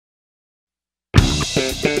Hey!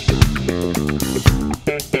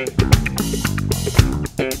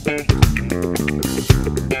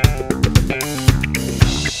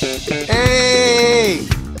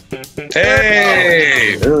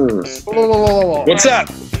 Hey! Whoa. What's up?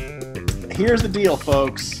 Here's the deal,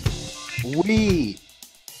 folks. We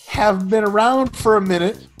have been around for a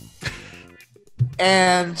minute,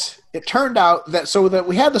 and it turned out that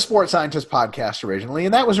we had the Sports Scientist podcast originally,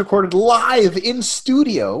 and that was recorded live in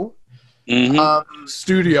studio. Mm-hmm.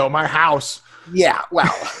 Studio, my house. Yeah, wow.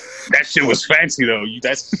 That shit was fancy though.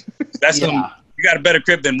 That's you got a better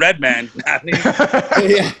crib than Redman.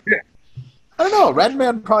 Yeah. I don't know.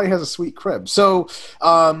 Redman probably has a sweet crib. So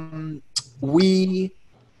we,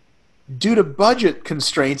 due to budget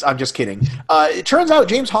constraints, I'm just kidding. It turns out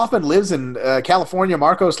James Hoffman lives in California.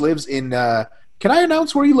 Marcos lives in can I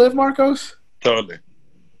announce where you live, Marcos? Totally.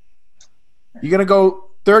 You're going to go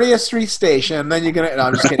 30th Street Station, then you're going to – no,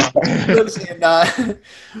 I'm just kidding.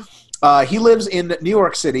 He lives in New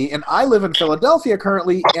York City, and I live in Philadelphia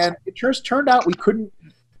currently, and it just turned out we couldn't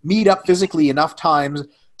meet up physically enough times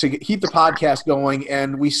to keep the podcast going,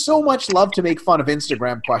 and we so much love to make fun of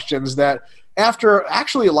Instagram questions that after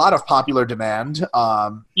actually a lot of popular demand,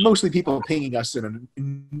 mostly people pinging us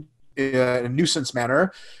in a nuisance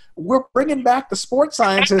manner, we're bringing back the Sports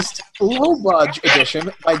Scientist low-budge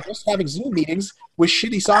edition by just having Zoom meetings with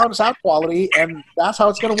shitty sound quality, and that's how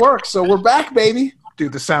it's going to work. So we're back, baby.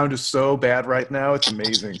 Dude, the sound is so bad right now. It's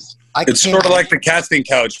amazing. It's sort of like the casting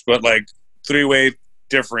couch, but like three-way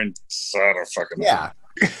different. I don't fucking know. Yeah.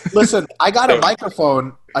 Listen, I got a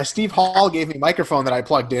microphone. Steve Hall gave me a microphone that I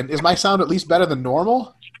plugged in. Is my sound at least better than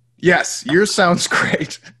normal? Yes, yours sounds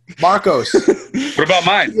great. Marcos. What about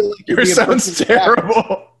mine? Yours sounds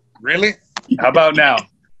terrible. Really? How about now?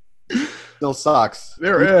 Still sucks.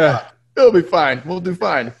 It'll be fine. We'll do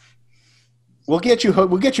fine. We'll get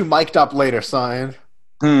you mic'd up later, son.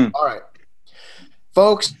 All right.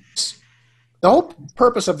 Folks, the whole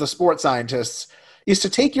purpose of the Sports Scientists is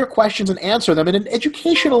to take your questions and answer them in an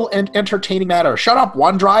educational and entertaining manner. Shut up,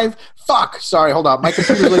 OneDrive. Fuck. Sorry, hold on. My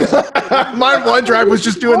computer's My OneDrive was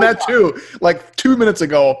just doing that too. Like 2 minutes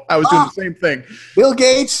ago, I was doing the same thing. Bill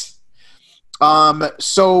Gates.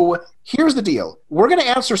 So here's the deal. We're going to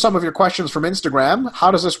answer some of your questions from Instagram.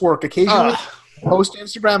 How does this work? Occasionally, post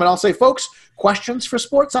Instagram, and I'll say, folks, questions for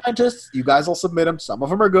Sports Scientists. You guys will submit them. Some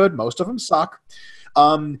of them are good. Most of them suck.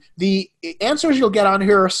 The answers you'll get on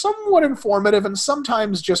here are somewhat informative and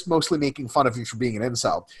sometimes just mostly making fun of you for being an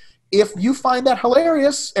incel. If you find that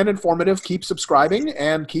hilarious and informative, keep subscribing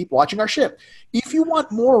and keep watching our shit. If you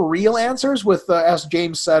want more real answers with, as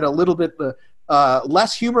James said, a little bit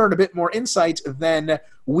less humor and a bit more insight, then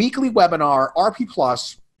weekly webinar, RP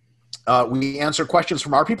Plus. We answer questions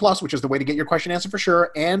from RP Plus, which is the way to get your question answered for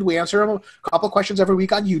sure, and we answer a couple of questions every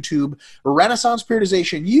week on YouTube. Renaissance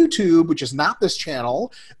Periodization YouTube, which is not this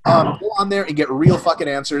channel. Go on there and get real fucking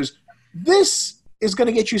answers. This is going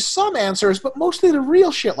to get you some answers, but mostly the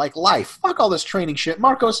real shit like life. Fuck all this training shit.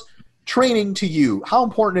 Marcos, training to you, how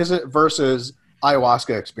important is it versus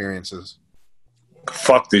ayahuasca experiences?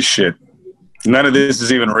 Fuck this shit. None of this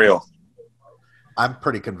is even real. I'm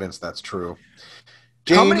pretty convinced that's true.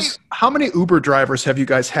 James, how many Uber drivers have you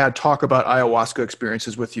guys had talk about ayahuasca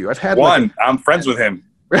experiences with you? I've had one. I'm friends with him.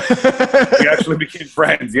 We actually became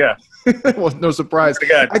friends. Yeah. Well, no surprise.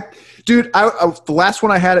 The last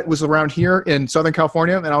one I had it was around here in Southern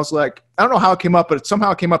California, and I was like, I don't know how it came up, but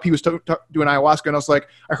somehow it came up. He was doing ayahuasca, and I was like,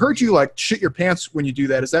 I heard you like shit your pants when you do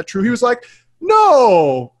that. Is that true? He was like,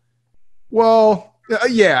 no. Well,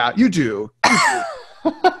 yeah, you do.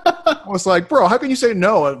 I was like, bro, how can you say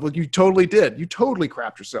no? Well, you totally did. You totally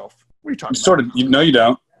crapped yourself. What are you talking about? You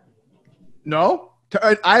don't. No?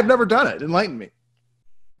 I've never done it. Enlighten me.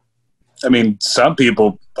 I mean, some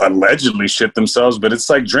people allegedly shit themselves, but it's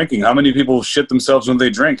like drinking. How many people shit themselves when they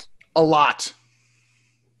drink? A lot.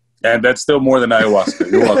 And that's still more than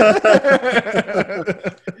ayahuasca. You're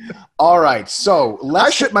welcome. All right, so I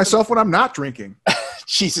shit myself when I'm not drinking.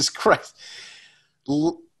 Jesus Christ.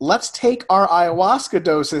 Let's take our ayahuasca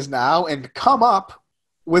doses now and come up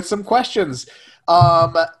with some questions.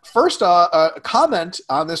 First, a comment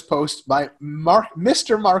on this post by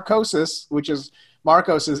Mr. Marcosis, which is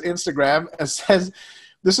Marcos's Instagram, and says,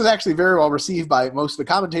 this is actually very well received by most of the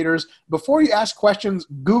commentators. Before you ask questions,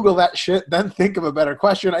 Google that shit, then think of a better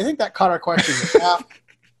question. I think that caught our question in half.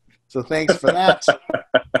 So thanks for that.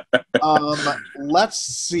 Let's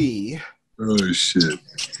see. Oh, shit.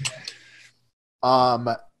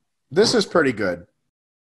 This is pretty good.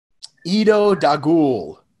 Ido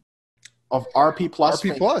Dagul of RP Plus.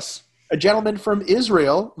 RP Plus. A gentleman from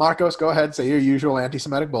Israel. Marcos, go ahead. Say your usual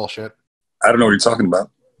anti-Semitic bullshit. I don't know what you're talking about.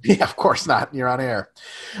 Yeah, of course not. You're on air.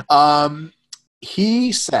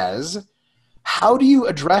 He says, how do you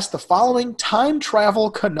address the following time travel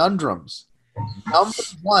conundrums? Number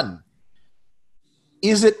 1,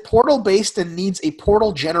 is it portal-based and needs a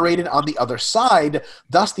portal generated on the other side?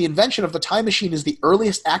 Thus, the invention of the time machine is the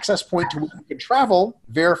earliest access point to which you can travel,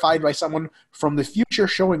 verified by someone from the future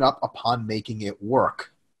showing up upon making it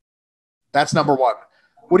work. That's number 1.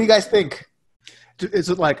 What do you guys think? Is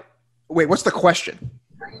it like, wait, what's the question?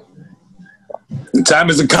 Time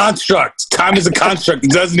is a construct. Time is a construct.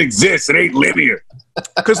 It doesn't exist. It ain't linear.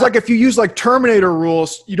 Because like if you use like Terminator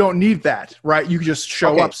rules, you don't need that, right? You just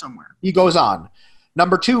show up somewhere. He goes on.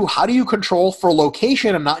 Number 2, how do you control for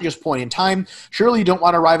location and not just point in time? Surely you don't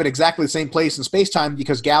want to arrive at exactly the same place in space-time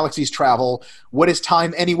because galaxies travel. What is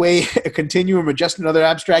time anyway? A continuum or just another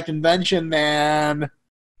abstract invention, man?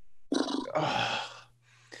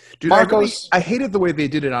 Dude, Marcos, I hated the way they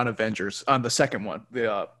did it on Avengers, on the second one.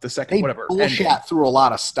 The second, they whatever. bullshit through a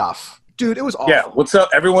lot of stuff. Dude, it was awful. Yeah, what's up?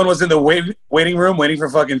 Everyone was in the waiting room waiting for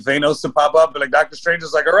fucking Thanos to pop up. But like Doctor Strange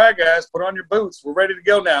is like, all right, guys, put on your boots. We're ready to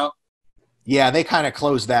go now. Yeah, they kind of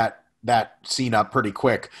closed that scene up pretty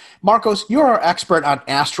quick. Marcos, you're our expert on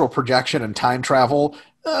astral projection and time travel.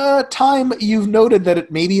 Time, you've noted that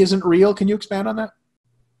it maybe isn't real. Can you expand on that?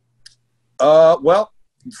 Well,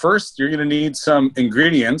 first you're going to need some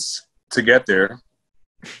ingredients to get there.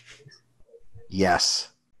 Yes.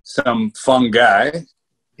 Some fungi.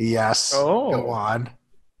 Yes. Oh. Go on.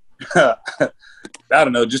 I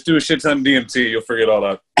don't know. Just do a shit ton of DMT. You'll figure it all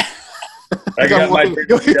out.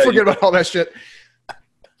 You'll forget about all that shit.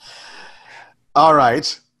 All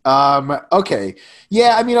right. Okay.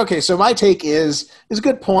 Yeah, I mean, okay, so my take is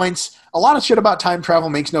good points. A lot of shit about time travel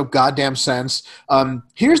makes no goddamn sense.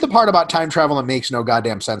 Here's the part about time travel that makes no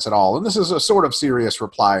goddamn sense at all, and this is a sort of serious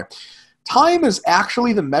reply. Time is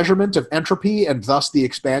actually the measurement of entropy and thus the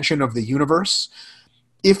expansion of the universe.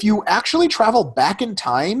 If you actually travel back in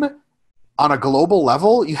time on a global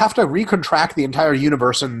level, you have to recontract the entire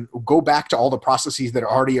universe and go back to all the processes that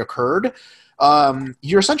already occurred.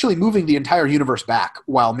 You're essentially moving the entire universe back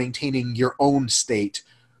while maintaining your own state.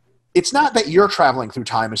 It's not that you're traveling through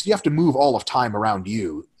time, it's you have to move all of time around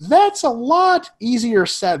you. That's a lot easier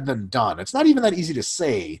said than done. It's not even that easy to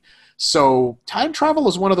say. So time travel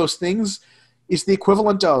is one of those things. It's the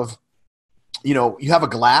equivalent of, you know, you have a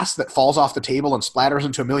glass that falls off the table and splatters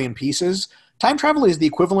into a million pieces. Time travel is the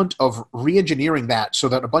equivalent of re-engineering that so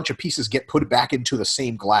that a bunch of pieces get put back into the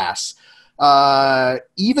same glass.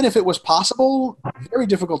 Even if it was possible, very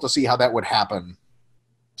difficult to see how that would hawn.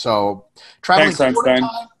 So traveling forward in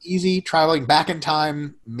time, easy. Traveling back in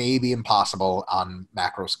time, maybe impossible on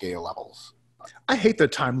macro scale levels. I hate the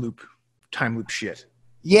time loop shit.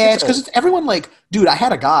 Yeah, it's because everyone like, dude, I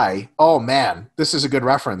had a guy. Oh, man, this is a good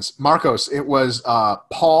reference. Marcos, it was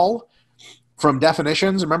Paul from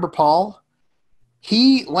Definitions. Remember Paul?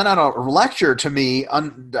 He went on a lecture to me.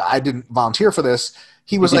 I didn't volunteer for this.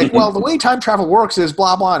 He was like, well, the way time travel works is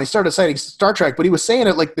blah, blah. And he started citing Star Trek, but he was saying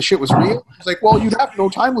it like the shit was real. He was like, well, you'd have no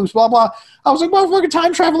time loops, blah, blah. I was like, motherfucking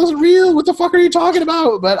time travel isn't real. What the fuck are you talking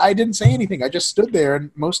about? But I didn't say anything. I just stood there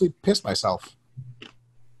and mostly pissed myself.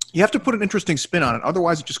 You have to put an interesting spin on it.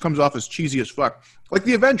 Otherwise, it just comes off as cheesy as fuck. Like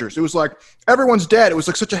the Avengers. It was like, everyone's dead. It was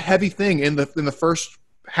like such a heavy thing in the first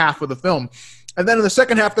half of the film. And then in the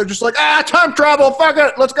second half, they're just like, time travel, fuck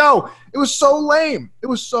it, let's go. It was so lame. It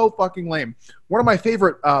was so fucking lame. One of my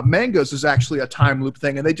favorite mangas is actually a time loop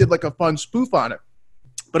thing, and they did like a fun spoof on it.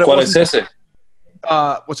 But it wasn't,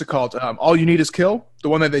 what's it called? All You Need Is Kill? The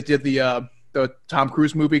one that they did the Tom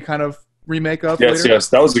Cruise movie kind of remake of. Yes, later. yes,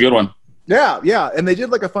 that was a good one. Yeah, and they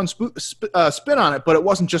did like a fun spin on it, but it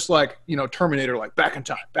wasn't just like, you know, Terminator, like back in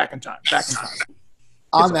time.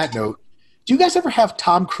 On that note, do you guys ever have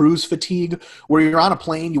Tom Cruise fatigue where you're on a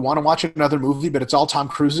plane, you want to watch another movie, but it's all Tom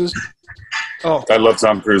Cruise's? Oh, I love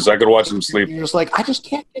Tom Cruise. I could watch him sleep. You're just like, I just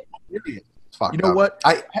can't get it. You know what?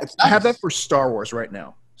 I have that for Star Wars right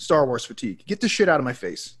now. Star Wars fatigue. Get this shit out of my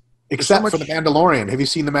face. Except for The Mandalorian. Have you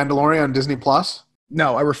seen The Mandalorian on Disney Plus?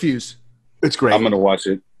 No, I refuse. It's great. I'm going to watch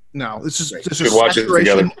it. No, this is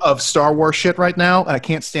saturation of Star Wars shit right now, and I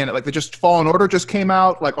can't stand it. Like, they just Fallen Order just came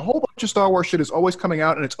out. Like, a whole bunch of Star Wars shit is always coming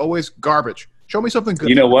out, and it's always garbage. Show me something good.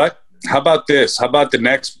 You know what? How about this? How about the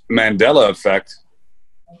next Mandela effect?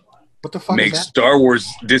 What the fuck Make is that? Star Wars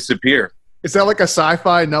disappear. Is that like a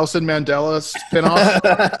sci-fi Nelson Mandela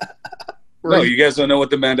spinoff? No, you guys don't know what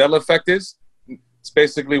the Mandela effect is? It's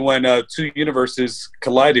basically when two universes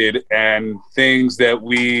collided and things that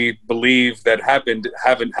we believe that happened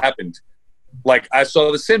haven't happened. Like, I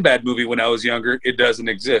saw the Sinbad movie when I was younger. It doesn't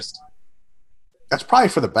exist. That's probably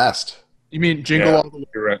for the best. You mean Jingle All the Way?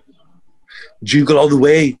 You're right. Jingle all the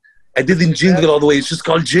way. I didn't jingle all the way. It's just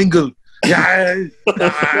called jingle.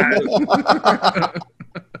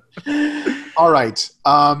 All right.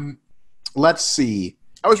 Let's see.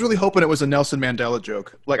 I was really hoping it was a Nelson Mandela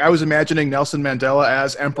joke. Like, I was imagining Nelson Mandela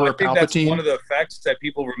as Emperor Palpatine. That's one of the facts that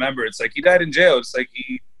people remember. It's like he died in jail. It's like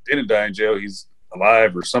he didn't die in jail. He's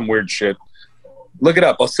alive or some weird shit. Look it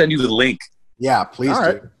up. I'll send you the link. Yeah, please do.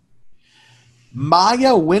 Right.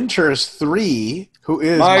 Maya Winters 3, who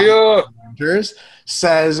is Maya Winters,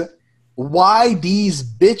 says, "Why these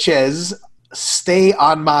bitches stay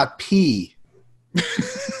on my pee?"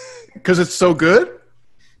 Because it's so good?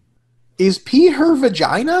 Is pee her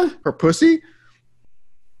vagina? Her pussy?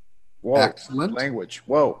 Whoa. Excellent. Language.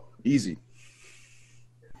 Whoa. Easy.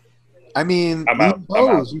 I mean, I'm out.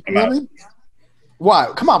 You feel me?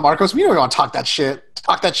 What? Come on, Marcos. We don't want to talk that shit.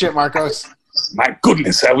 Talk that shit, Marcos. My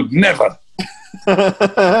goodness, I would never.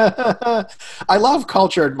 I love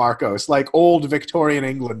cultured Marcos, like old Victorian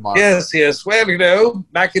England Marcos. Yes. Well,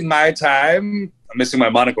 back in my time, I'm missing my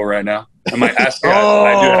monocle right now. And my ascot.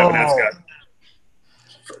 I do have an ascot.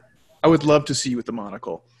 I would love to see you with the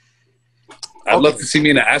monocle. I'd love to see me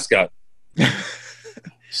in an ascot.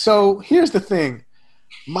 So here's the thing.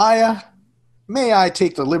 Maya, may I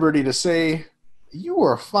take the liberty to say, you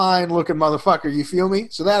are a fine-looking motherfucker, you feel me?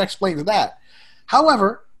 So that explains that.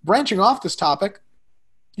 However, branching off this topic,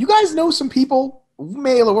 you guys know some people,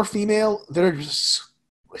 male or female, that are just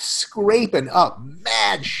scraping up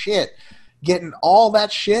mad shit, getting all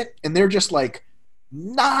that shit, and they're just like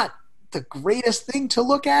not the greatest thing to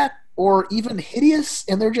look at or even hideous,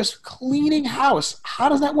 and they're just cleaning house. How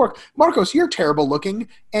does that work? Marcos, you're terrible looking,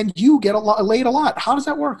 and you get laid a lot. How does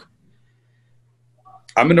that work?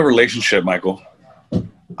 I'm in a relationship, Michael.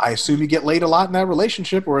 I assume you get laid a lot in that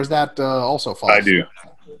relationship, or is that also false? I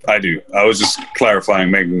do. I was just clarifying,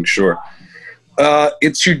 making sure.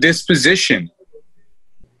 It's your disposition.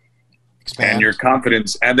 Expand. And your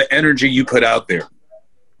confidence and the energy you put out there.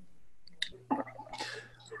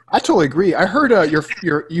 I totally agree. I heard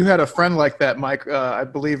you had a friend like that, Mike. I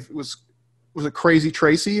believe was it Crazy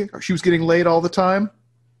Tracy? She was getting laid all the time.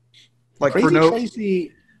 Like Crazy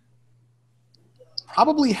Tracy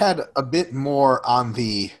probably had a bit more on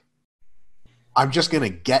the I'm just going to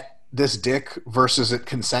get this dick versus it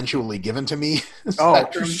consensually given to me.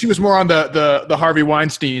 Spectrum. She was more on the Harvey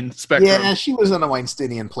Weinstein spectrum. Yeah, she was in a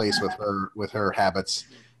Weinsteinian place with her habits.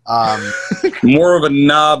 More of a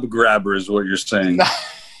knob grabber is what you're saying.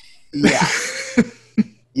 Yeah.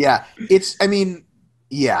 Yeah.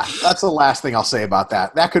 That's the last thing I'll say about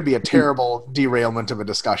that. That could be a terrible derailment of a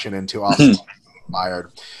discussion into us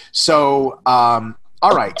fired. So, all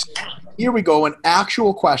right. Here we go. An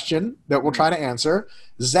actual question that we'll try to answer.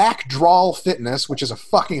 Zach Drawl Fitness, which is a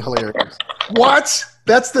fucking hilarious. What?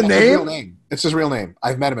 That's the name? His real name. It's his real name.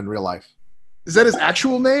 I've met him in real life. Is that his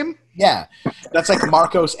actual name? Yeah. That's like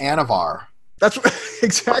Marcos Anavar. That's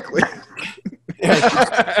exactly.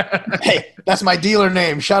 Hey, that's my dealer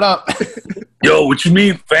name. Shut up. Yo, what you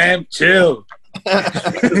mean, fam? Chill.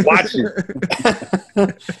 Watch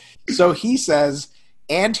it. So he says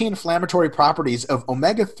anti-inflammatory properties of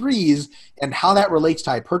omega-3s and how that relates to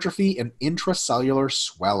hypertrophy and intracellular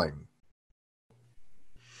swelling.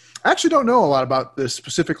 I actually don't know a lot about this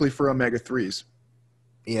specifically for omega-3s.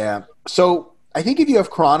 Yeah. So I think if you have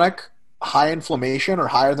chronic high inflammation or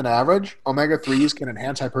higher than average, omega-3s can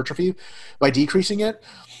enhance hypertrophy by decreasing it.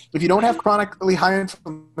 If you don't have chronically high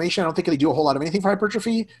inflammation, I don't think they do a whole lot of anything for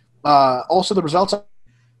hypertrophy. Also, the results of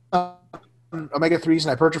omega-3s and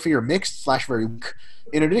hypertrophy are mixed / very weak.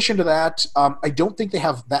 In addition to that, I don't think they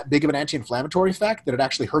have that big of an anti-inflammatory effect that it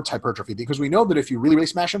actually hurts hypertrophy, because we know that if you really, really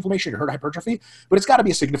smash inflammation, you hurt hypertrophy, but it's got to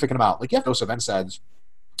be a significant amount. Like you have dose of NSAIDs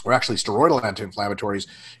or actually steroidal anti-inflammatories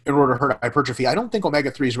in order to hurt hypertrophy. I don't think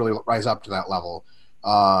omega-3s really rise up to that level.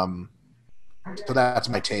 So that's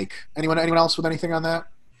my take. Anyone else with anything on that?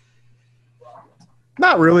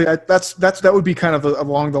 Not really. That would be kind of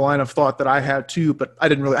along the line of thought that I had too, but I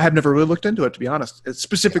have never really looked into it, to be honest. It's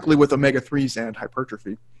specifically with omega-3s and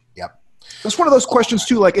hypertrophy. Yep. That's one of those questions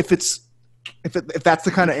too. Like if that's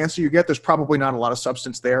the kind of answer you get, there's probably not a lot of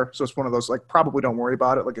substance there. So it's one of those, like, probably don't worry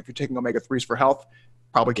about it. Like if you're taking omega-3s for health,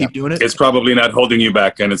 probably keep doing it. It's probably not holding you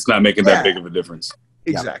back, and it's not making that big of a difference.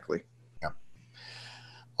 Exactly. Yep.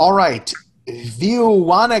 All right.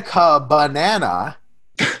 Viewwanica Banana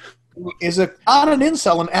is not an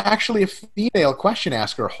incel and actually a female question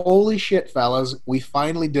asker. Holy shit, fellas. We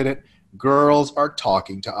finally did it. Girls are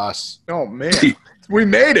talking to us. Oh, man. We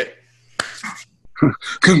made it.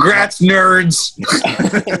 Congrats, nerds.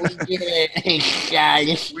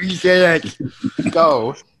 We did it.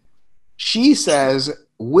 Go. She says,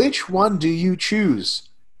 which one do you choose?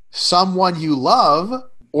 someone you love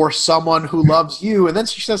or someone who loves you. And then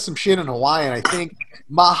she says some shit in Hawaiian, I think,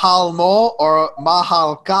 mahal mo or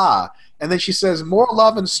mahal ka. And then she says, more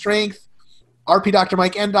love and strength, RP Dr.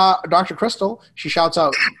 Mike and Dr. Crystal. She shouts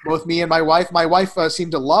out both me and my wife. My wife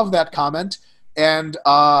seemed to love that comment. And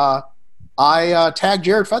I tagged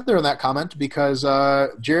Jared Feather in that comment because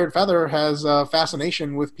Jared Feather has a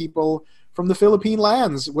fascination with people from the Philippine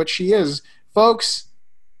lands, which she is. Folks,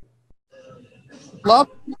 love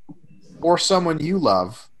or someone you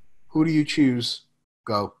love, who do you choose?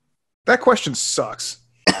 Go. That question sucks.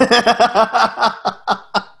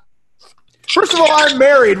 First of all, I'm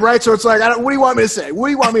married, right? So it's like, what do you want me to say? What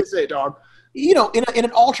do you want me to say, dog? You know, in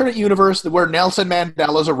an alternate universe where Nelson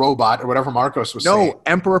Mandela's a robot or whatever Marcos was saying. No,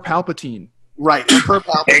 Emperor Palpatine. Right, Emperor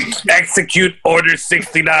Palpatine. Execute Order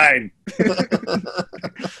 69.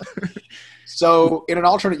 So, in an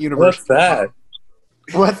alternate universe. What's that?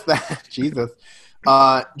 What's that? Jesus.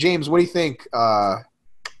 James, what do you think?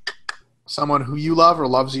 Someone who you love or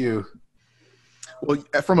loves you? Well,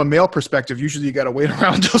 from a male perspective, usually you got to wait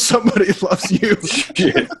around until somebody loves you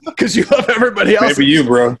because you love everybody else. Maybe you,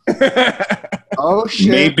 bro. Oh,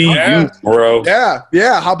 shit. Maybe you, bro.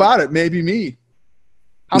 Yeah. How about it? Maybe me.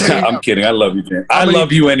 I'm kidding. I love you, James. I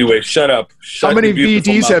love you anyway. Shut up. How many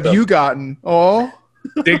VDs have you gotten? Oh,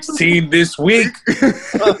 16 this week.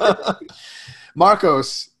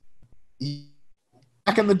 Marcos,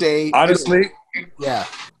 back in the day. Honestly, yeah.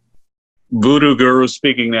 Voodoo Guru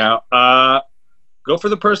speaking now. Go for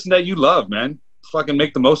the person that you love, man. Fucking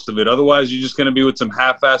make the most of it. Otherwise, you're just going to be with some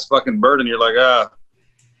half-ass fucking bird, and you're like,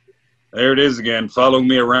 there it is again, following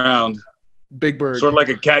me around. Big bird. Sort of like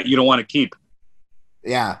a cat you don't want to keep.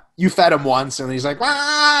 Yeah. You fed him once, and he's like,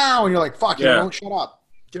 wow, and you're like, fuck, you don't shut up.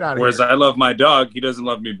 Get out of Whereas here. I love my dog. He doesn't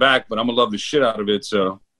love me back, but I'm going to love the shit out of it,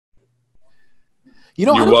 so. You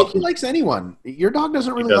know, I don't think he likes anyone. Your dog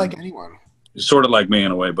doesn't really like anyone. He's sort of like me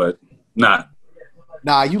in a way, but not.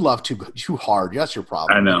 Nah, you love too hard. That's your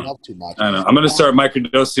problem. I know. You love too much. I know. I'm going to start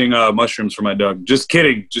microdosing mushrooms for my dog. Just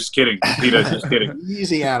kidding. Just kidding. Peter, just kidding.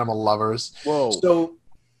 Easy animal lovers. Whoa. So,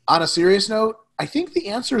 on a serious note, I think the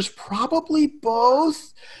answer is probably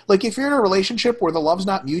both. Like, if you're in a relationship where the love's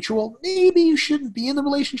not mutual, maybe you shouldn't be in the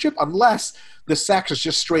relationship unless the sex is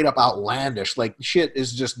just straight up outlandish. Like, shit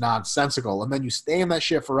is just nonsensical. And then you stay in that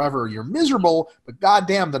shit forever. You're miserable, but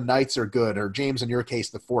goddamn, the nights are good. Or, James, in your case,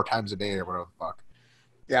 the 4 times a day or whatever the fuck.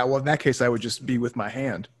 Yeah, well, in that case, I would just be with my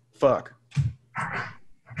hand. Fuck.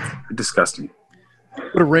 Disgusting.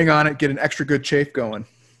 Put a ring on it, get an extra good chafe going.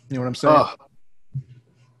 You know what I'm saying? Oh.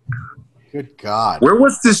 Good God. Where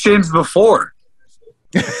was this James before?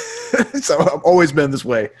 So I've always been this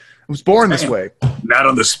way. I was born this way. Not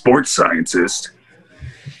on the Sports Scientist.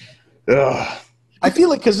 Ugh. I feel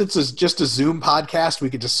like because it's just a Zoom podcast, we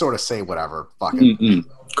could just sort of say whatever. Fuck it. Mm-mm.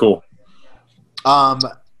 Cool.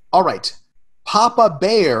 All right. Papa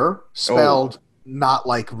Bear, spelled not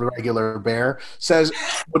like regular bear, says,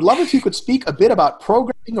 would love if you could speak a bit about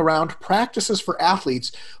programming around practices for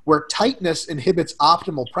athletes where tightness inhibits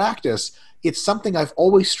optimal practice. It's something I've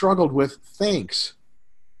always struggled with. Thanks.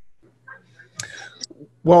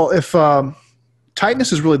 Well, if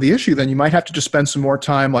tightness is really the issue, then you might have to just spend some more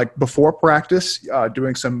time, like before practice,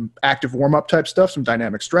 doing some active warm-up type stuff, some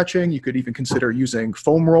dynamic stretching. You could even consider using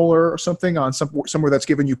foam roller or something on somewhere that's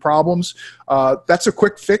giving you problems. That's a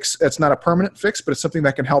quick fix. It's not a permanent fix, but it's something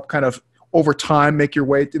that can help kind of over time make your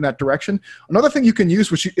way in that direction. Another thing you can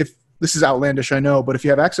use, which if this is outlandish, I know, but if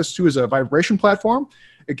you have access to, is a vibration platform.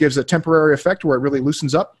 It gives a temporary effect where it really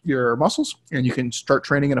loosens up your muscles and you can start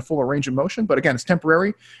training in a fuller range of motion. But again, it's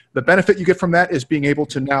temporary. The benefit you get from that is being able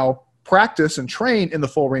to now practice and train in the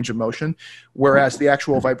full range of motion, whereas the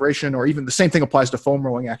actual vibration, or even the same thing applies to foam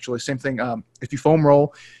rolling, actually. Same thing. If you foam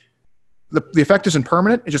roll, the effect isn't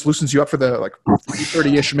permanent. It just loosens you up for the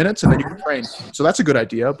 30-ish minutes, and then you can train. So that's a good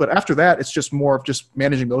idea. But after that, it's just more of just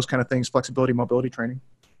managing those kind of things, flexibility, mobility training.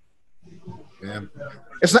 Yeah.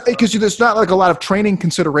 It's not because there's not like a lot of training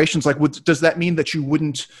considerations. Like, does that mean that you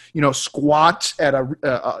wouldn't, squat at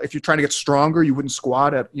if you're trying to get stronger, you wouldn't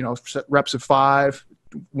squat at, reps of 5,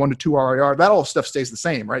 1 to 2 RIR? That all stuff stays the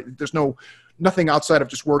same, right? There's nothing outside of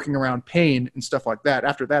just working around pain and stuff like that.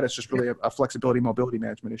 After that, it's just really a flexibility, mobility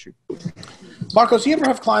management issue. Marcos, do you ever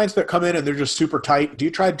have clients that come in and they're just super tight? Do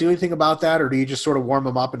you try to do anything about that, or do you just sort of warm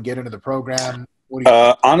them up and get into the program?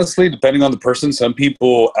 Honestly, depending on the person, some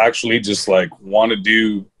people actually just want to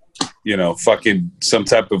do, fucking some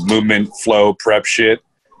type of movement, flow, prep shit.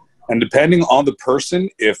 And depending on the person,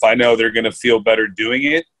 if I know they're going to feel better doing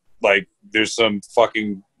it, there's some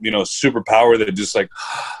fucking, superpower that just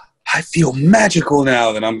I feel magical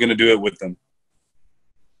now, then I'm going to do it with them.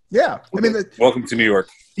 Yeah. I mean, welcome to New York.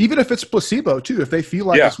 Even if it's placebo too, if they feel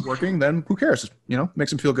like it's working, then who cares? You know,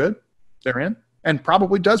 makes them feel good. They're in, and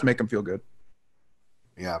probably does make them feel good.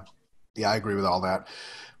 Yeah. Yeah, I agree with all that.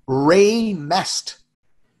 Ray Mest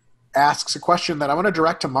asks a question that I want to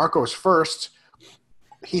direct to Marcos first.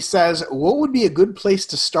 He says, what would be a good place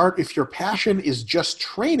to start if your passion is just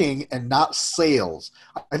training and not sales?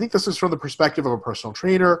 I think this is from the perspective of a personal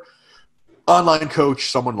trainer, online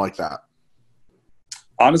coach, someone like that.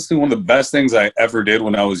 Honestly, one of the best things I ever did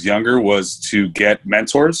when I was younger was to get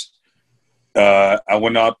mentors. I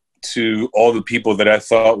went up to all the people that I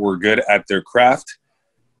thought were good at their craft,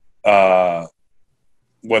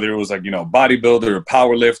 whether it was like, bodybuilder or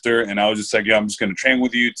power lifter. And I was just like, I'm just going to train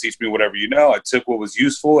with you, teach me whatever you know. I took what was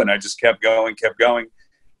useful and I just kept going.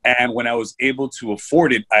 And when I was able to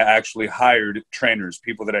afford it, I actually hired trainers,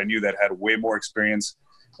 people that I knew that had way more experience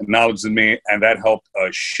and knowledge than me. And that helped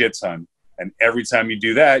a shit ton. And every time you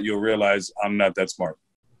do that, you'll realize I'm not that smart.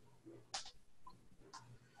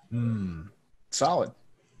 Solid.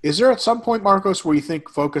 Is there at some point, Marcos, where you think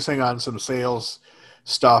focusing on some sales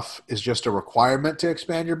stuff is just a requirement to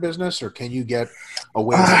expand your business, or can you get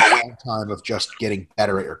away with a long time of just getting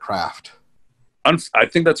better at your craft? I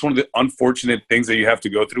think that's one of the unfortunate things that you have to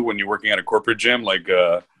go through when you're working at a corporate gym, like,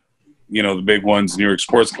 the big ones, New York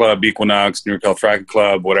Sports Club, Equinox, New York Health Tracking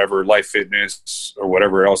Club, whatever, Life Fitness, or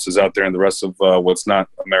whatever else is out there in the rest of what's not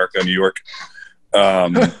America, New York.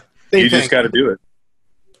 You just got to do it.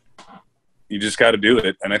 You just got to do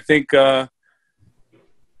it. And I think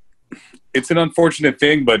it's an unfortunate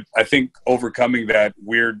thing, but I think overcoming that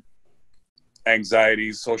weird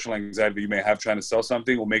anxiety, social anxiety that you may have trying to sell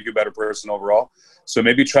something will make you a better person overall. So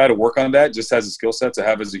maybe try to work on that just as a skill set to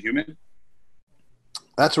have as a human.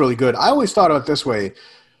 That's really good. I always thought of it this way.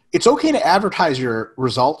 It's okay to advertise your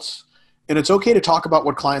results, and it's okay to talk about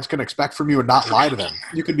what clients can expect from you and not lie to them.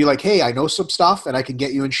 You can be like, hey, I know some stuff and I can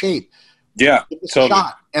get you in shape. Yeah.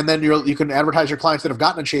 Shot. And then you can advertise your clients that have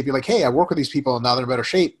gotten in shape. You're like, hey, I work with these people and now they're in better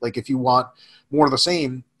shape. Like, if you want more of the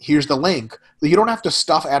same, here's the link. You don't have to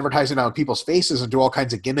stuff advertising on people's faces and do all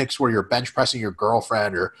kinds of gimmicks where you're bench pressing your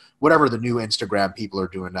girlfriend or whatever the new Instagram people are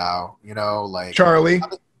doing now, like Charlie.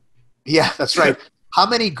 Yeah, that's right. How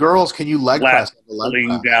many girls can you leg press?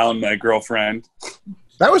 Laying down my girlfriend.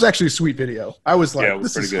 That was actually a sweet video. I was like,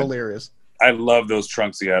 was this is good. Hilarious. I love those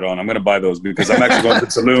trunks he had on. I'm going to buy those because I'm actually going to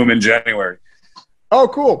Tulum in January. Oh,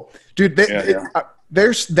 cool. Dude,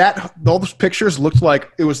 there's that. All those pictures looked like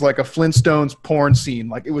it was like a Flintstones porn scene.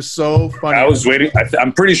 Like, it was so funny. I was waiting.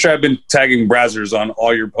 I'm pretty sure I've been tagging Brazzers on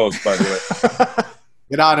all your posts, by the way.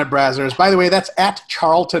 Get on it, Brazzers. By the way, that's at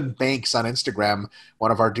Charlton Banks on Instagram,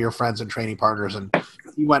 one of our dear friends and training partners. And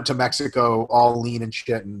he went to Mexico all lean and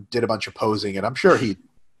shit and did a bunch of posing. And I'm sure he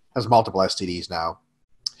has multiple STDs now.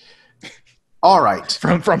 All right.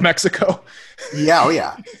 From Mexico. Yeah, oh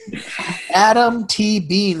yeah. Adam T.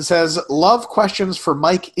 Bean says, love questions for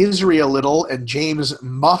Mike Israel Little and James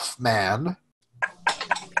Muffman.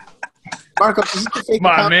 Marcos, is it the fake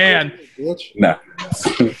My man. Nah.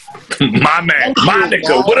 My man. My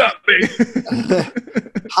nigga. What up, baby?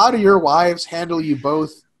 How do your wives handle you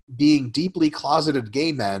both being deeply closeted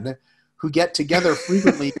gay men who get together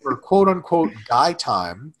frequently for quote-unquote guy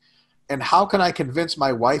time? And how can I convince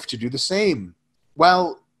my wife to do the same?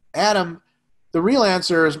 Well, Adam, the real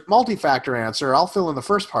answer is multi-factor answer. I'll fill in the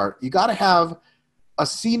first part. You got to have a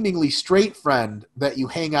seemingly straight friend that you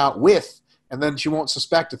hang out with, and then she won't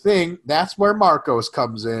suspect a thing. That's where Marcos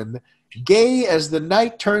comes in. Gay as the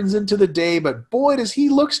night turns into the day, but boy, does he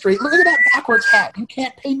look straight. Look at that backwards hat. You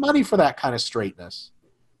can't pay money for that kind of straightness.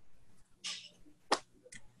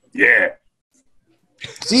 Yeah.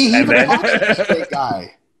 See, he even talks like a straight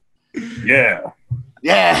guy. Yeah.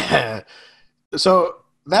 Yeah. So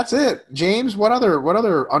that's it. James, what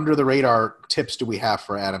other under the radar tips do we have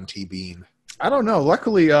for Adam T. Bean? I don't know.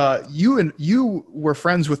 Luckily, you were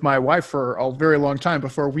friends with my wife for a very long time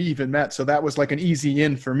before we even met, so that was like an easy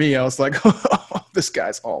in for me. I was like, oh, this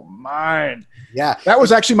guy's all mine. Yeah. That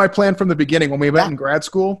was actually my plan from the beginning when we met in grad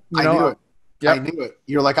school. I knew it. Yep. I knew it.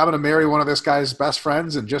 You're like, I'm going to marry one of this guy's best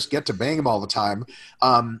friends and just get to bang him all the time.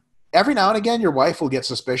 Every now and again, your wife will get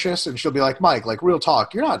suspicious and she'll be like, Mike, like, real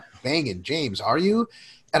talk, you're not banging James, are you?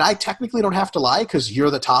 And I technically don't have to lie because you're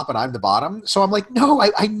the top and I'm the bottom. So I'm like, no,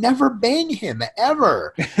 I never bang him,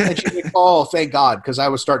 ever. And she's like, oh, thank God, because I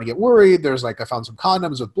was starting to get worried. There's like, I found some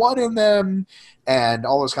condoms with blood in them and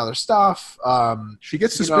all this kind of stuff. She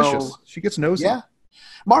gets suspicious. She gets nosy. Yeah.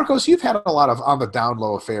 Marcos, you've had a lot of on the down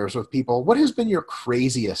low affairs with people. What has been your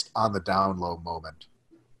craziest on the down low moment?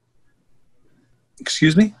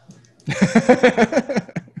 Excuse me?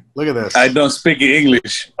 Look at this. I don't speak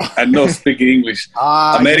English.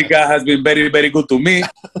 America has been very, very good to me.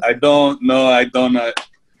 I don't know.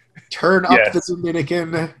 Turn up the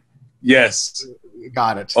Dominican. Yes.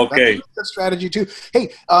 Got it. Okay. That's a good strategy, too. Hey,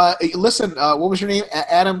 listen, what was your name?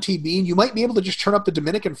 Adam T. Bean. You might be able to just turn up the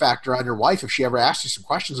Dominican factor on your wife if she ever asks you some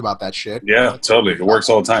questions about that shit. Yeah, totally. It works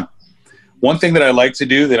all the time. One thing that I like to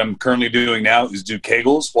do that I'm currently doing now is do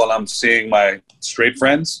Kegels while I'm seeing my straight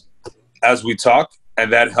friends as we talk,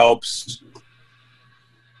 and that helps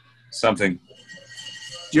something. Do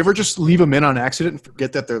you ever just leave them in on accident and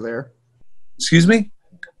forget that they're there? Excuse me?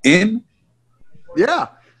 In? Yeah.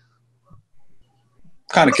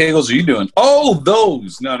 What kind of Kegels are you doing? Oh,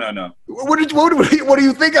 those. No. What do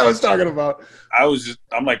you think I was talking about?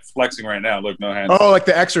 I'm like flexing right now. Look, no hands. Oh, like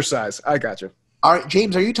the exercise. I got you. All right,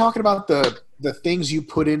 James, are you talking about the things you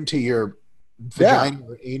put into your vagina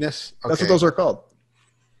or anus? Okay. That's what those are called.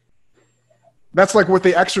 That's like what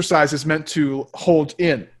the exercise is meant to hold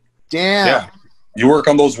in. Damn. Yeah. You work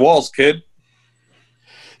on those walls, kid.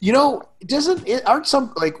 You know, aren't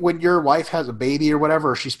some, like when your wife has a baby or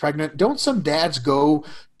whatever, or she's pregnant, don't some dads go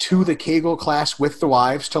to the Kegel class with the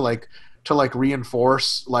wives to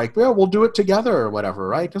reinforce, like, well, we'll do it together or whatever,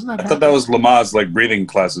 right? Doesn't that happen? I thought that was Lamaze, like breathing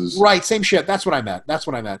classes. Right, same shit. That's what I meant.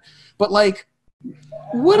 But like,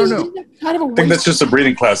 what is kind of a waste? I think that's just a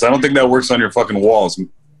breathing class. I don't think that works on your fucking walls.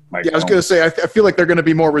 Yeah, I was going to say, I feel like they're going to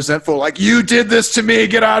be more resentful. Like, you did this to me.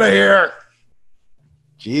 Get out of here.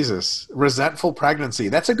 Jesus. Resentful Pregnancy.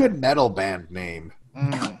 That's a good metal band name.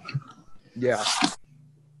 Yeah.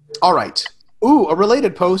 All right. Ooh, a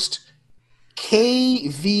related post.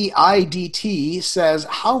 KVIDT says,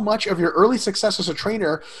 how much of your early success as a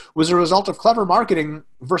trainer was a result of clever marketing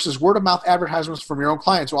versus word-of-mouth advertisements from your own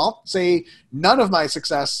clients? Well, I'll say none of my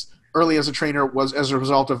success early as a trainer was as a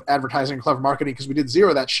result of advertising and clever marketing because we did zero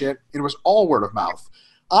of that shit. It was all word of mouth.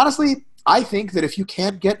 Honestly, I think that if you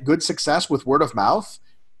can't get good success with word of mouth,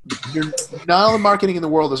 none of the marketing in the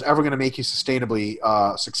world is ever going to make you sustainably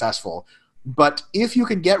successful. But if you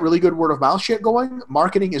can get really good word of mouth shit going,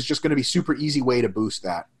 marketing is just going to be super easy way to boost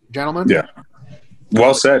that. Gentlemen? Yeah.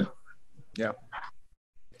 Well said. Yeah.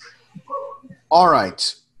 All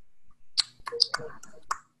right.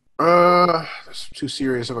 That's too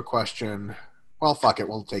serious of a question. Well, fuck it.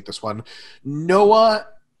 We'll take this one. Noah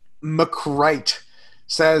McCrite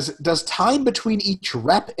says, does time between each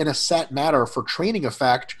rep in a set matter for training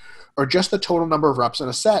effect or just the total number of reps in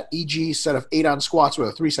a set, e.g. set of 8 on squats with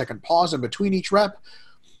a 3-second pause in between each rep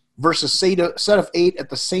versus set of 8 at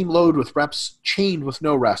the same load with reps chained with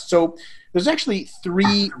no rest? So there's actually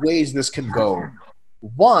 3 ways this can go.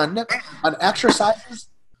 One, on exercises.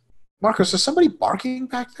 Marcos, is somebody barking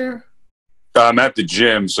back there? I'm at the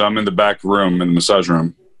gym, so I'm in the back room, in the massage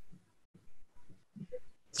room.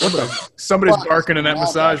 Somebody's barking in that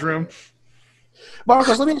massage room.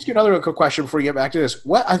 Marcos, let me ask you another quick question before you get back to this.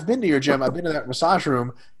 I've been to your gym. I've been to that massage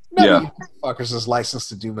room. None of you fuckers is licensed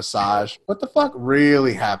to do massage. What the fuck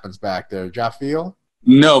really happens back there? Did y'all feel?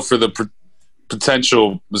 No, for the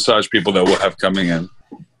potential massage people that we'll have coming in.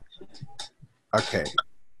 Okay.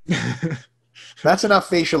 That's enough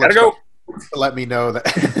facial Gotta go. To let me know that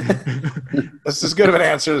that's as good of an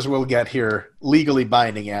answer as we'll get here. Legally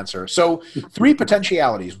binding answer. So 3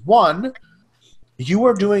 potentialities. 1, you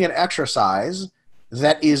are doing an exercise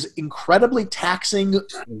that is incredibly taxing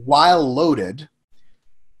while loaded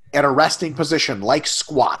at a resting position, like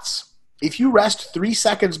squats. If you rest 3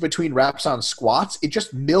 seconds between reps on squats, it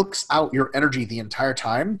just milks out your energy the entire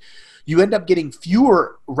time. You end up getting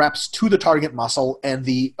fewer reps to the target muscle, and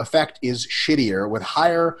the effect is shittier with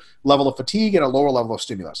higher level of fatigue and a lower level of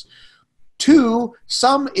stimulus. 2,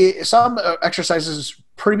 some exercises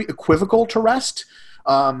pretty equivocal to rest.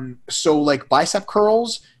 So like bicep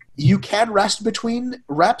curls, you can rest between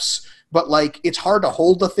reps, but like it's hard to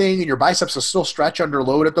hold the thing and your biceps will still stretch under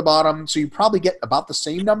load at the bottom. So you probably get about the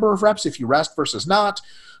same number of reps if you rest versus not.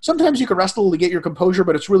 Sometimes you can rest a little to get your composure,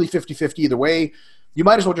 but it's really 50-50 either way. You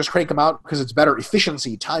might as well just crank them out because it's better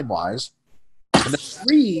efficiency time-wise. And then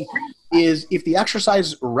 3 is if the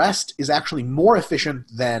exercise rest is actually more efficient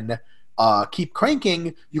than keep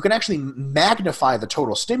cranking, you can actually magnify the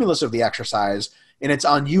total stimulus of the exercise, and it's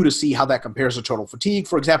on you to see how that compares to total fatigue.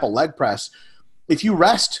 For example, leg press. If you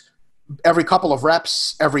rest every couple of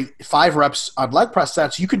reps, every 5 reps on leg press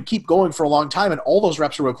sets, you can keep going for a long time, and all those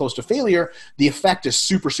reps are real close to failure. The effect is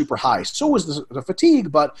super, super high. So is the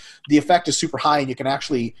fatigue, but the effect is super high, and you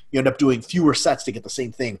end up doing fewer sets to get the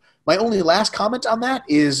same thing. My only last comment on that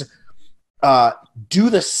is do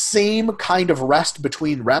the same kind of rest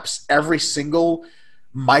between reps every single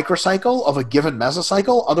microcycle of a given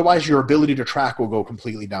mesocycle. Otherwise, your ability to track will go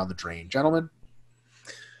completely down the drain. Gentlemen?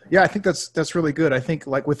 Yeah, I think that's really good. I think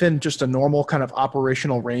like within just a normal kind of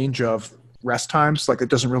operational range of rest times, like it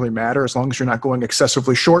doesn't really matter as long as you're not going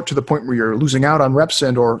excessively short to the point where you're losing out on reps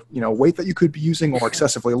and or weight that you could be using, or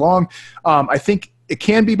excessively long. I think it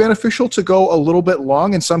can be beneficial to go a little bit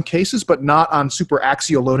long in some cases, but not on super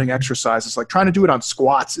axial loading exercises. Like trying to do it on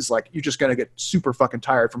squats is like you're just going to get super fucking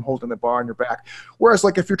tired from holding the bar on your back. Whereas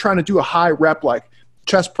like if you're trying to do a high rep like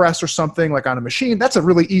chest press or something like on a machine, that's a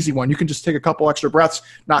really easy one. You can just take a couple extra breaths,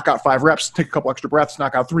 knock out 5 reps, take a couple extra breaths,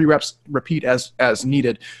 knock out 3 reps, repeat as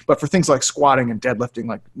needed. But for things like squatting and deadlifting,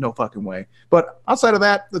 like no fucking way. But outside of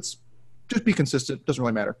that, let's just be consistent. Doesn't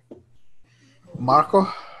really matter.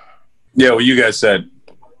 Marco? Yeah, what you guys said.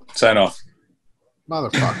 Sign off.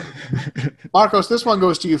 Motherfucker. Marcos, this one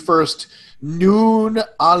goes to you first. Noon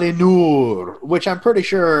Alinur, which I'm pretty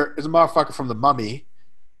sure is a motherfucker from The Mummy.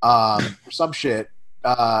 Some shit.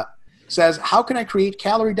 Says, how can I create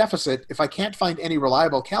calorie deficit if I can't find any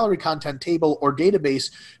reliable calorie content table or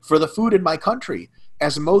database for the food in my country,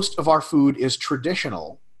 as most of our food is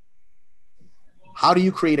traditional? How do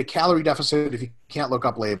you create a calorie deficit if you can't look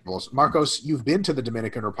up labels? Marcos, you've been to the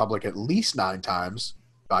Dominican Republic at least 9 times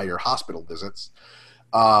by your hospital visits.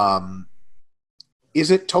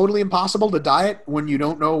 Is it totally impossible to diet when you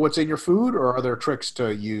don't know what's in your food, or are there tricks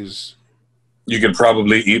to use? You could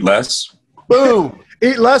probably eat less. Boom!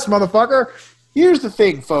 Eat less, motherfucker. Here's the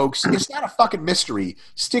thing, folks. It's not a fucking mystery.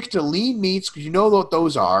 Stick to lean meats because you know what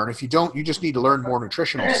those are. And if you don't, you just need to learn more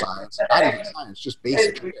nutritional science. Not even science, just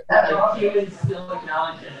basic shit.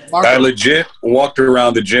 I legit walked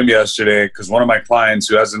around the gym yesterday because one of my clients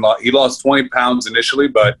who he lost 20 pounds initially,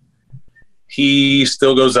 but he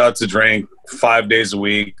still goes out to drink 5 days a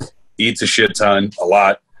week, eats a shit ton, a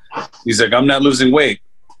lot. He's like, I'm not losing weight.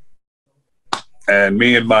 And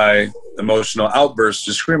me and my emotional outburst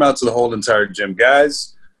just scream out to the whole entire gym,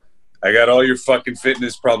 guys, I got all your fucking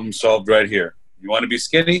fitness problems solved right here. You want to be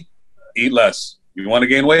skinny? Eat less. You want to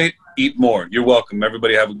gain weight? Eat more. You're welcome.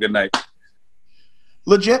 Everybody have a good night.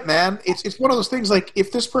 Legit, man. It's one of those things, like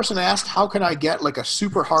if this person asked, how can I get like a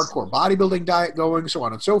super hardcore bodybuilding diet going, so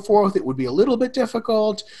on and so forth, it would be a little bit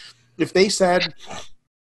difficult. If they said,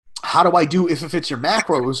 how do I do if it fits your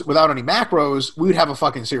macros without any macros, we would have a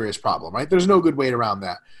fucking serious problem, right? There's no good way around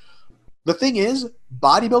that. The thing is,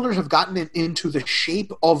 bodybuilders have gotten into the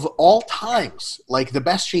shape of all times, like the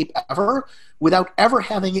best shape ever, without ever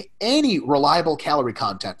having any reliable calorie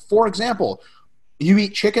content. For example, you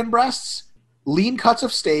eat chicken breasts, lean cuts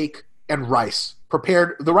of steak, and rice.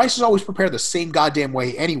 The rice is always prepared the same goddamn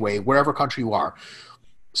way anyway, wherever country you are.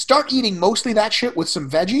 Start eating mostly that shit with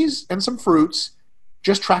some veggies and some fruits.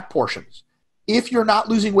 Just track portions. If you're not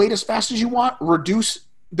losing weight as fast as you want, reduce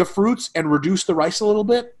the fruits and reduce the rice a little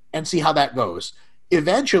bit and see how that goes.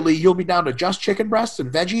 Eventually, you'll be down to just chicken breasts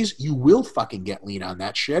and veggies. You will fucking get lean on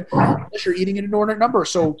that shit unless you're eating an inordinate number.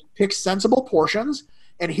 So pick sensible portions.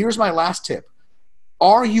 And here's my last tip.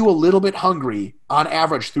 Are you a little bit hungry on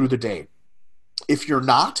average through the day? If you're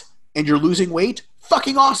not and you're losing weight,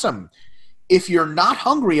 fucking awesome. If you're not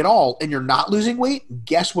hungry at all and you're not losing weight,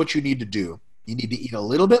 guess what you need to do? You need to eat a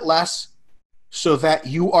little bit less so that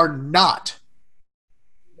you are not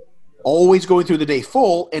always going through the day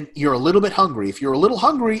full and you're a little bit hungry. If you're a little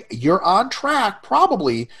hungry, you're on track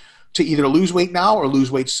probably to either lose weight now or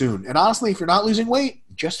lose weight soon. And honestly, if you're not losing weight,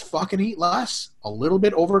 just fucking eat less. A little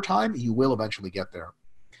bit over time, you will eventually get there.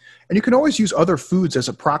 And you can always use other foods as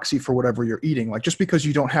a proxy for whatever you're eating. Like just because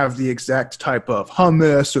you don't have the exact type of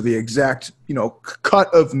hummus or the exact,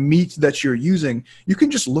 cut of meat that you're using, you can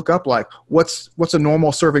just look up like what's a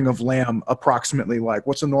normal serving of lamb approximately like,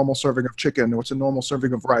 what's a normal serving of chicken, what's a normal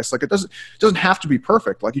serving of rice. Like it doesn't have to be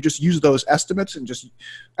perfect. Like you just use those estimates and just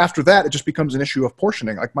after that, it just becomes an issue of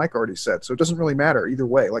portioning, like Mike already said. So it doesn't really matter either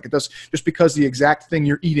way. Like it does, just because the exact thing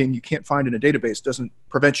you're eating you can't find in a database doesn't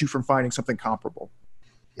prevent you from finding something comparable.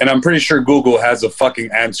 And I'm pretty sure Google has a fucking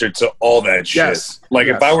answer to all that shit. Yes. Like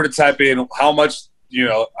if I were to type in how much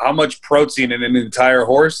protein in an entire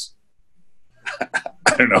horse,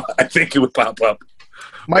 I don't know. I think it would pop up.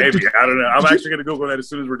 Mike, maybe. I don't know. I'm actually going to Google that as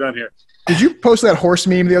soon as we're done here. Did you post that horse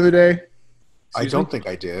meme the other day? I don't think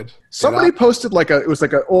I did. Somebody posted it was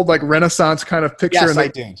like an old like Renaissance kind of picture. Yes, and I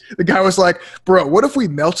did. The guy was like, bro, what if we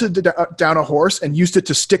melted down a horse and used it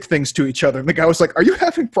to stick things to each other? And the guy was like, are you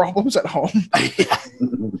having problems at home?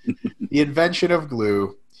 The invention of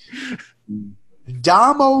glue.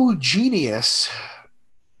 Domo Genius,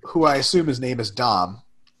 who I assume his name is Dom.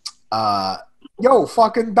 Yo,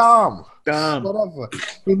 fucking Dom. Dom. Whatever.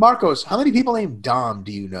 Hey, Marcos, how many people named Dom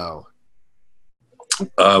do you know?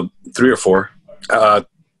 3 or 4.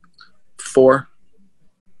 4.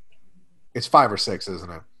 It's 5 or 6, isn't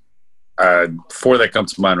it? Four that come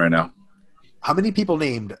to mind right now. How many people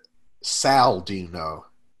named Sal do you know?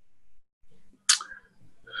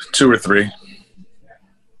 2 or 3.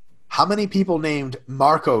 How many people named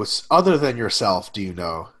Marcos other than yourself do you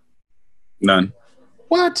know? None.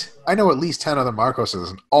 What? I know at least 10 other Marcoses,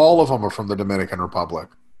 and all of them are from the Dominican Republic.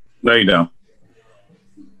 No, you don't.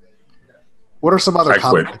 What are some other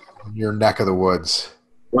comments in your neck of the woods?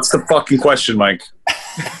 What's the fucking question, Mike?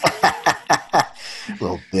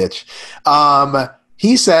 Little bitch.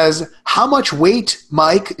 He says, how much weight,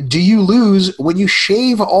 Mike, do you lose when you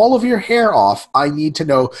shave all of your hair off? I need to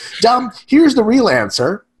know. Dom, here's the real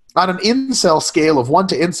answer. On an incel scale of 1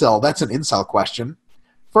 to incel, that's an incel question.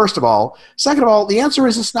 First of all. Second of all, the answer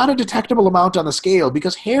is it's not a detectable amount on the scale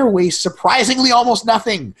because hair weighs surprisingly almost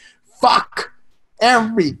nothing. Fuck.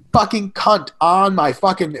 Every fucking cunt on my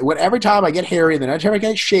fucking – every time I get hairy and then every time I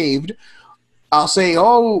get shaved, I'll say,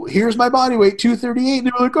 oh, here's my body weight, 238. And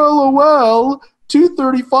they're like, oh, well,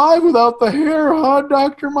 235 without the hair, huh,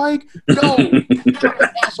 Dr. Mike? No.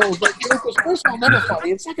 Assholes. That joke was, first of all, never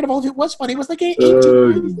funny. And second of all, if it was funny, it was like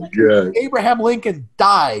 18 Abraham Lincoln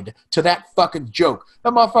died to that fucking joke.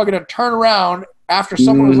 That motherfucker would turn around after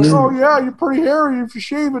someone was like, oh, yeah, you're pretty hairy. If you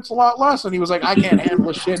shave, it's a lot less. And he was like, I can't handle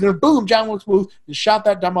this shit. And then boom, John Wilkes Booth and shot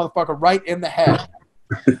that dumb motherfucker right in the head.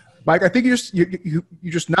 Mike, I think you're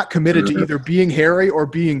just not committed to either being hairy or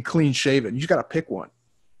being clean shaven. You just got to pick one.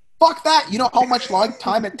 Fuck that. You know how much long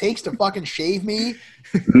time it takes to fucking shave me?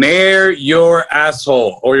 Nair your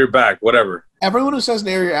asshole or your back, whatever. Everyone who says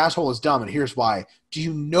nair your asshole is dumb, and here's why. Do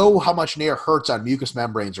you know how much nair hurts on mucous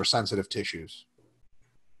membranes or sensitive tissues?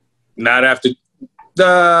 Not after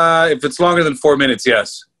if it's longer than 4 minutes,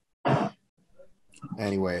 yes.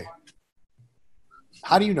 Anyway.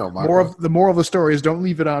 How do you know, Mark? The moral of the story is don't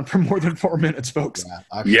leave it on for more than 4 minutes, folks.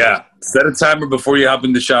 Yeah. Set a timer before you hop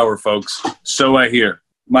in the shower, folks. So I hear.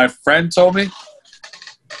 My friend told me.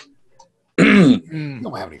 You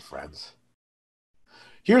don't have any friends.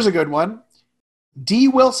 Here's a good one. D.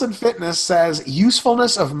 Wilson Fitness says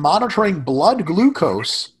usefulness of monitoring blood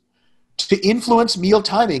glucose to influence meal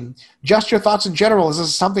timing. Just your thoughts in general. Is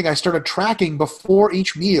this something I started tracking before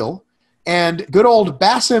each meal? And good old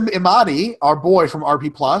Basim Imadi, our boy from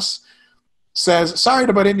RP Plus, says, sorry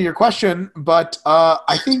to butt into your question, but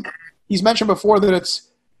I think he's mentioned before that it's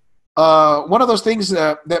one of those things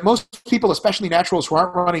that most people, especially naturals who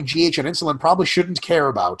aren't running GH and insulin, probably shouldn't care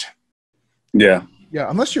about. Yeah.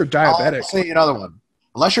 Yeah, unless you're diabetic. I'll say another one.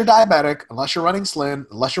 Unless you're diabetic, unless you're running Slim,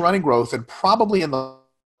 unless you're running growth, and probably in the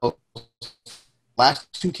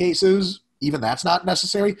last 2 cases, even that's not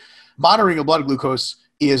necessary, monitoring your blood glucose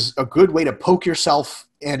is a good way to poke yourself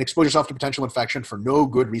and expose yourself to potential infection for no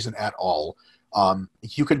good reason at all.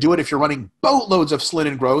 You can do it if you're running boatloads of Slin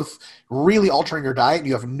and growth, really altering your diet, and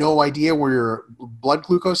you have no idea where your blood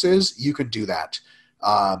glucose is, you can do that.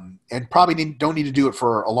 And probably don't need to do it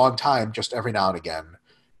for a long time, just every now and again.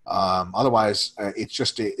 Otherwise,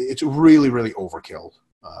 it's really, really overkill.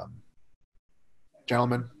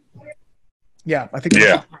 Gentlemen? Yeah, I think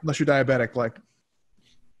unless you're diabetic, like,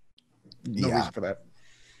 no reason for that.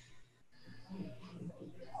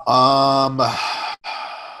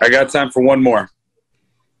 I got time for one more.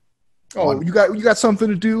 Oh, you got something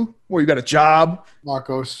to do? Or you got a job?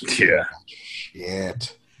 Marcos? Yeah.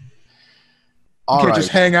 Shit. You can't just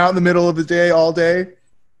hang out in the middle of the day all day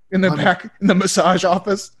in the massage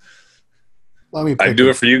office? I'd do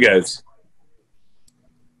it for you guys.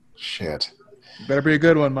 Shit. Better be a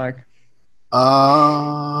good one, Mike.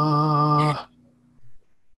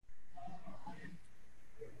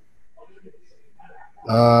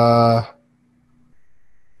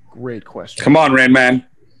 Great question. Come on, Rain Man.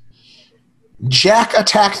 Jack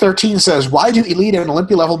Attack 13 says, why do elite and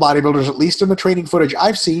Olympia level bodybuilders, at least in the training footage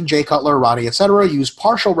I've seen, Jay Cutler, Ronnie, etc., use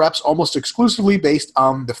partial reps almost exclusively based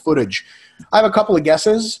on the footage? I have a couple of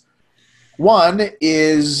guesses. One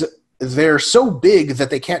is they're so big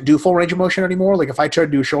that they can't do full range of motion anymore. Like if I try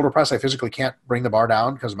to do a shoulder press, I physically can't bring the bar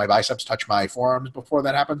down because my biceps touch my forearms before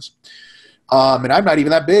that happens. And I'm not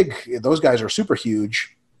even that big. Those guys are super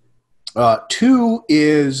huge. 2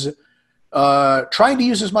 is trying to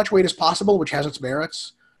use as much weight as possible, which has its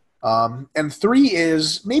merits. And 3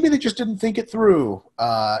 is maybe they just didn't think it through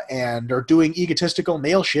and are doing egotistical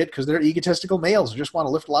male shit because they're egotistical males who just want to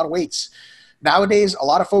lift a lot of weights. Nowadays, a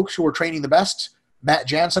lot of folks who are training the best, Matt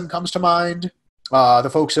Jansen comes to mind, the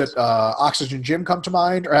folks at Oxygen Gym come to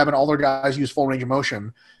mind, are having all their guys use full range of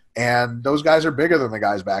motion. And those guys are bigger than the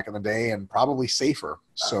guys back in the day and probably safer.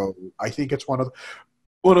 So I think it's one of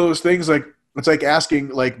those things like it's like asking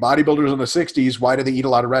like bodybuilders in the 60s, why do they eat a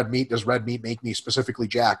lot of red meat? Does red meat make me specifically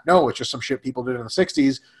jacked? No, it's just some shit people did in the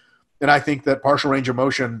 60s. And I think that partial range of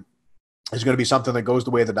motion is going to be something that goes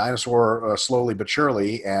the way of the dinosaur slowly but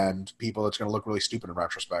surely, and people, it's going to look really stupid in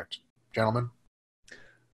retrospect. Gentlemen?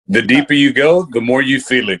 The deeper you go, the more you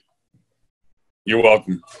feel it. You're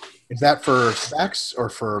welcome. Is that for sex or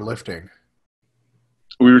for lifting?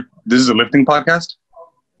 This is a lifting podcast?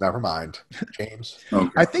 Never mind. James? Okay.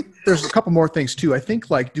 I think there's a couple more things, too. I think,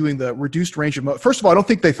 like, doing the reduced range of motion. First of all, I don't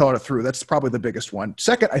think they thought it through. That's probably the biggest one.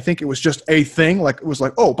 Second, I think it was just a thing. Like, it was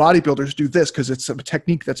like, oh, bodybuilders do this because it's a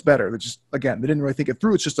technique that's better. They just, again, they didn't really think it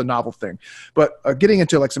through. It's just a novel thing. But getting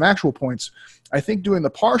into, like, some actual points, I think doing the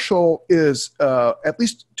partial is, at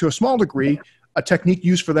least to a small degree, a technique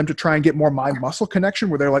used for them to try and get more mind-muscle connection,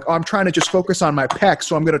 where they're like, oh, I'm trying to just focus on my pec,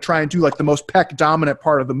 so I'm going to try and do like the most pec-dominant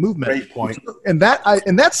part of the movement. Great point. And that,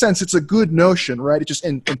 in that sense, it's a good notion, right? It just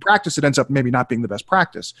in practice, it ends up maybe not being the best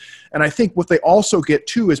practice. And I think what they also get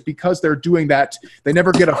too is because they're doing that, they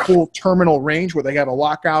never get a full terminal range where they have a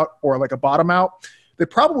lockout or like a bottom out. They're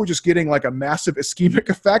probably just getting like a massive ischemic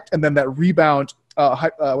effect, and then that rebound.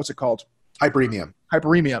 What's it called?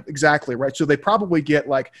 Hyperemia, exactly, right? So they probably get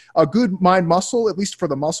like a good mind muscle, at least for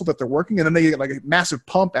the muscle that they're working, and then they get like a massive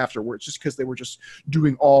pump afterwards just because they were just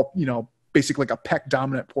doing all, basically like a pec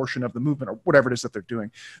dominant portion of the movement or whatever it is that they're doing.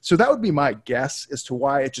 So that would be my guess as to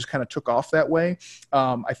why it just kind of took off that way.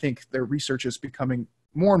 I think their research is becoming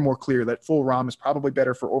more and more clear that full ROM is probably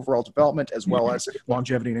better for overall development as well as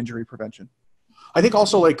longevity and injury prevention. I think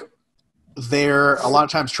also like they're a lot of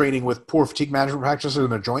times training with poor fatigue management practices and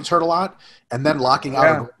their joints hurt a lot, and then locking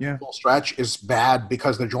out a full stretch is bad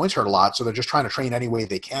because their joints hurt a lot, so they're just trying to train any way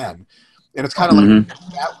they can. And it's kind of like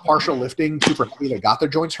that partial lifting, super heavy, that got their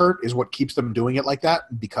joints hurt is what keeps them doing it like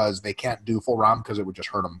that, because they can't do full ROM because it would just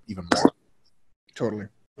hurt them even more. Totally.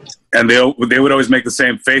 And they would always make the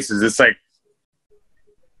same faces. It's like,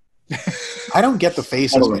 I don't get the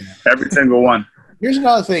faces, man. Every single one. Here's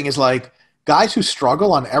another thing is like, guys who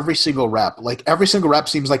struggle on every single rep, like every single rep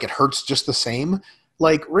seems like it hurts just the same.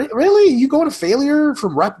 Like, really? You go to failure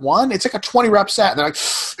from rep 1? It's like a 20 rep set. And they're like,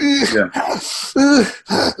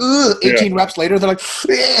 18 reps later, they're like,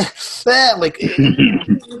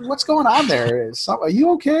 what's going on there? Are you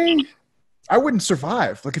okay? I wouldn't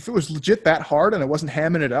survive. Like, if it was legit that hard and I wasn't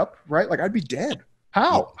hamming it up, right? Like, I'd be dead.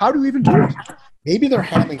 How? How do you even do it? Maybe they're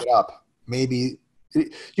hamming it up. Maybe. You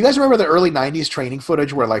guys remember the early 90s training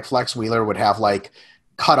footage where like Flex Wheeler would have like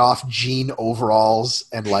cut off jean overalls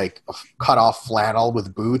and like cut off flannel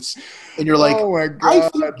with boots, and you're like, oh my God. I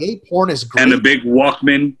think gay porn is great. And a big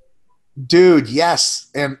Walkman. Dude, yes.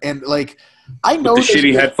 And like I know with the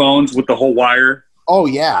shitty headphones with the whole wire. Oh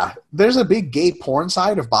yeah. There's a big gay porn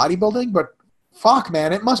side of bodybuilding, but fuck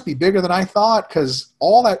man, it must be bigger than I thought, because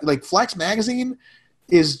all that like Flex magazine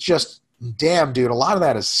is just damn, dude, a lot of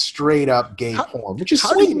that is straight up gay porn, which is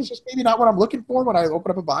sweet. It's just maybe not what I'm looking for when I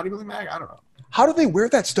open up a bodybuilding mag. I don't know. How do they wear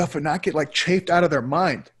that stuff and not get like chafed out of their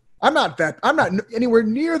mind? I'm not anywhere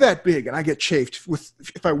near that big, and I get chafed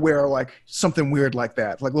if I wear like something weird like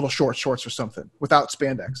that, like little shorts or something without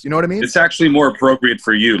spandex. You know what I mean? It's actually more appropriate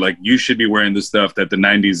for you. Like, you should be wearing the stuff that the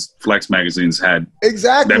 90s Flex magazines had.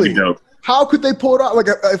 Exactly. That'd be dope. How could they pull it out? Like,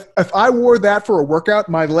 if I wore that for a workout,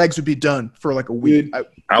 my legs would be done for like a week.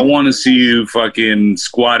 I want to see you fucking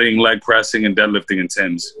squatting, leg pressing, and deadlifting in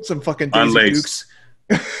Timbs. Some fucking Daisy Dukes.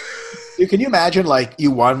 Dude, can you imagine, like,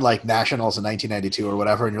 you won, like, nationals in 1992 or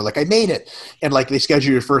whatever, and you're like, I made it. And, like, they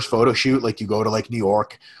schedule your first photo shoot. Like, you go to, like, New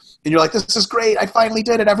York, and you're like, this is great. I finally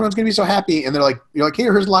did it. Everyone's going to be so happy. And they're like, you're like,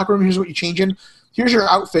 here's the locker room. Here's what you change in. Here's your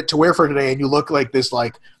outfit to wear for today. And you look like this,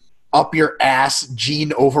 like, up your ass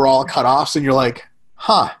jean overall cutoffs, and you're like,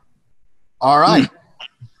 huh, all right.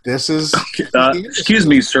 This is excuse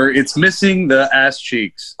me, sir, it's missing the ass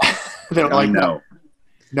cheeks. They're like, no,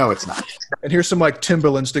 it's not. And here's some like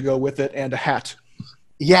Timberlands to go with it and a hat.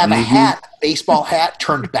 Yeah, the hat, baseball hat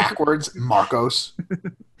turned backwards, Marcos.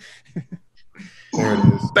 There it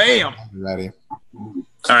is. Bam. Ready. All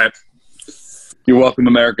right. You're welcome,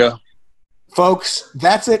 America. Folks,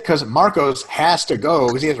 that's it, because Marcos has to go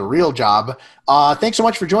because he has a real job. Thanks so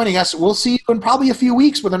much for joining us. We'll see you in probably a few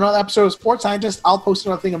weeks with another episode of Sports Scientist. I'll post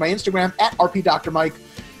another thing on my Instagram, at RPDrMike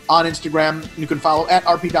on Instagram. You can follow at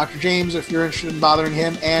RPDrJames if you're interested in bothering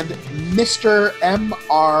him, and Mr.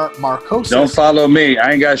 M.R. Marcosis. Don't follow me.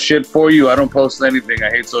 I ain't got shit for you. I don't post anything. I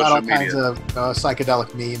hate social media. All kinds of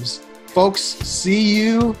psychedelic memes. Folks, see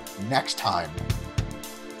you next time.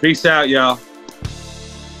 Peace out, y'all.